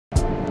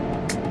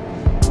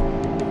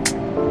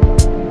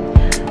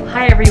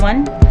Hi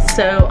everyone.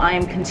 So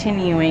I'm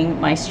continuing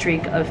my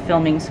streak of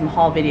filming some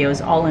haul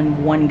videos all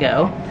in one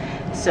go.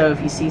 So if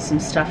you see some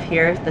stuff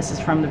here, this is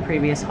from the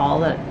previous haul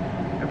that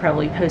I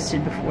probably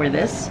posted before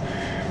this.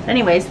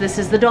 Anyways, this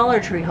is the Dollar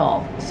Tree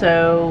haul.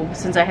 So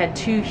since I had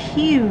two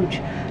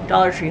huge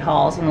Dollar Tree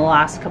hauls in the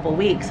last couple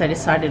weeks, I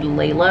decided to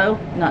lay low,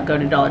 not go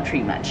to Dollar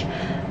Tree much.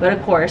 But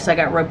of course I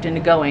got roped into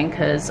going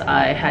because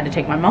I had to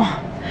take my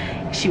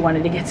mom. She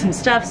wanted to get some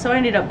stuff, so I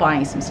ended up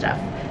buying some stuff.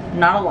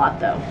 Not a lot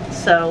though.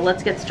 So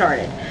let's get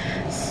started.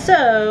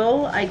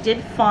 So I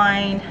did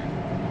find,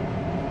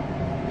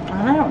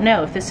 I don't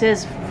know if this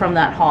is from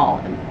that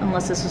haul,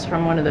 unless this was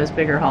from one of those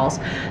bigger hauls.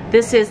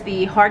 This is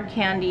the Hard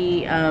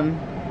Candy, am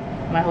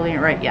I holding it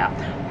right? Yeah.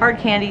 Hard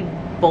Candy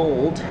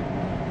Bold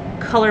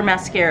color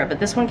mascara, but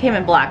this one came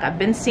in black. I've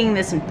been seeing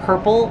this in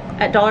purple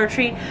at Dollar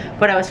Tree,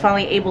 but I was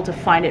finally able to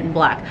find it in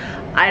black.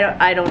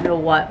 I don't know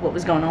what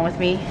was going on with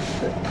me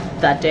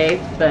that day,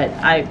 but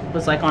I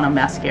was like on a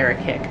mascara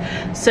kick.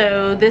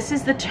 So this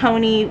is the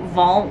Tony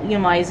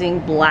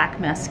Volumizing Black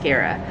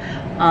Mascara.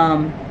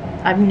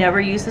 I've never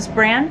used this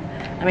brand.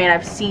 I mean,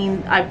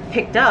 I've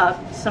picked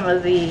up some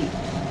of the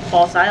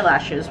false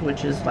eyelashes,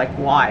 which is like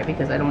why,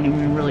 because I don't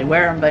even really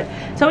wear them, but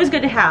it's always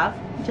good to have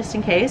just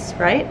in case,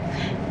 right?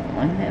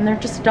 And they're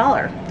just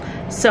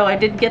 $1. So I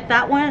did get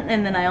that one,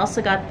 and then I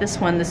also got this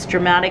one, this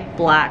Dramatic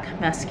Black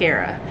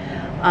Mascara.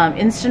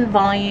 Instant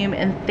volume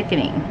and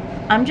thickening.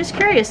 I'm just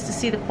curious to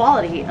see the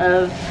quality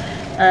of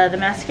the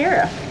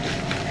mascara.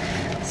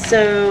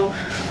 So,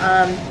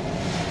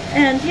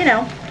 and you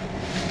know,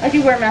 I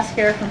do wear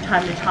mascara from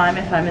time to time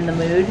if I'm in the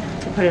mood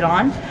to put it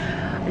on.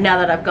 Now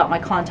that I've got my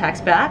contacts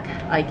back,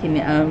 I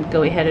can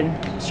go ahead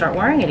and start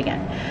wearing it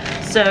again.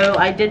 So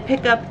I did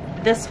pick up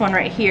this one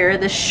right here,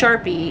 the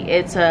Sharpie.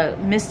 It's a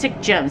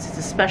Mystic Gems. It's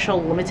a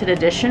special limited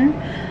edition.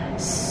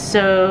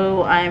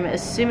 So I'm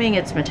assuming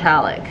it's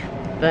metallic,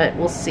 but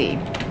we'll see.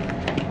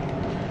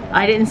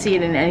 I didn't see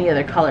it in any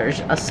other colors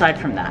aside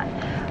from that.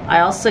 I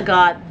also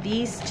got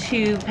these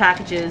two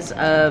packages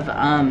of,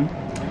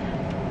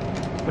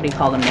 what do you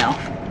call them now?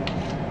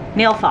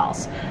 Nail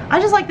files.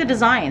 I just like the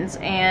designs,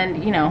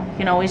 and you know, you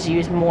can always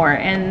use more,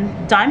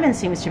 and diamond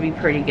seems to be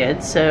pretty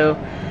good. So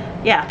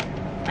yeah,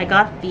 I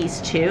got these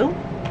two.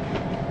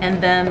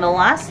 And then the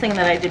last thing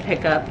that I did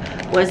pick up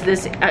was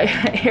this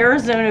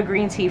Arizona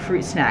green tea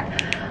fruit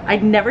snack.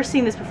 I'd never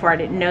seen this before. I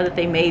didn't know that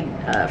they made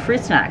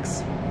fruit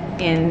snacks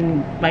in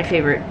my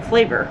favorite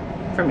flavor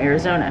from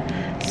Arizona.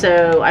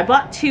 So I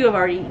bought two. I've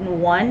already eaten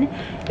one.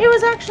 It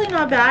was actually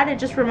not bad. It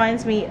just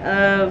reminds me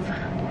of,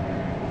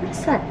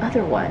 what's that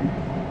other one?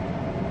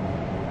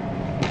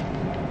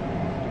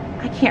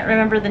 I can't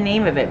remember the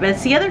name of it, but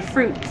it's the other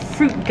fruit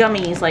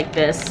gummies like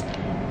this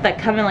that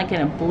come in like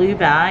in a blue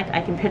bag.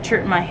 I can picture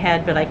it in my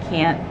head, but I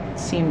can't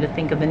seem to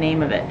think of the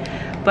name of it.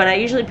 But I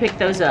usually pick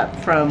those up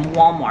from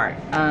Walmart,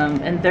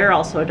 and they're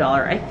also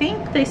 $1. I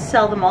think they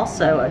sell them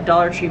also at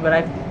Dollar Tree, but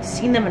I've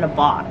seen them in a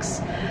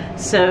box.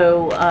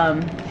 So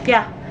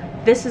yeah,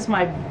 this is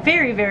my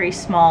very, very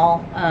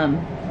small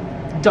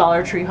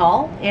Dollar Tree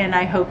haul, and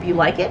I hope you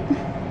like it.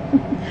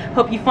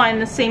 Hope you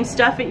find the same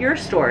stuff at your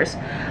stores.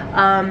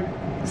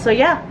 So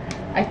yeah,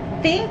 I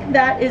think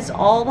that is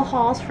all the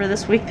hauls for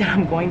this week that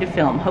I'm going to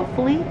film.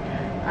 Hopefully,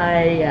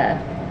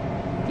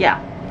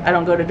 yeah, I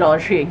don't go to Dollar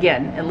Tree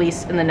again, at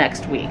least in the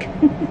next week.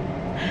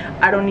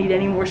 I don't need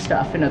any more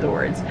stuff, in other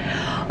words.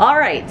 All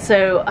right,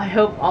 so I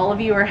hope all of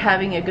you are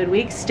having a good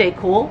week. Stay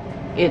cool.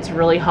 It's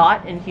really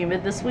hot and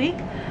humid this week.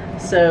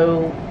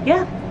 So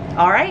yeah,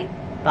 all right,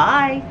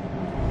 bye.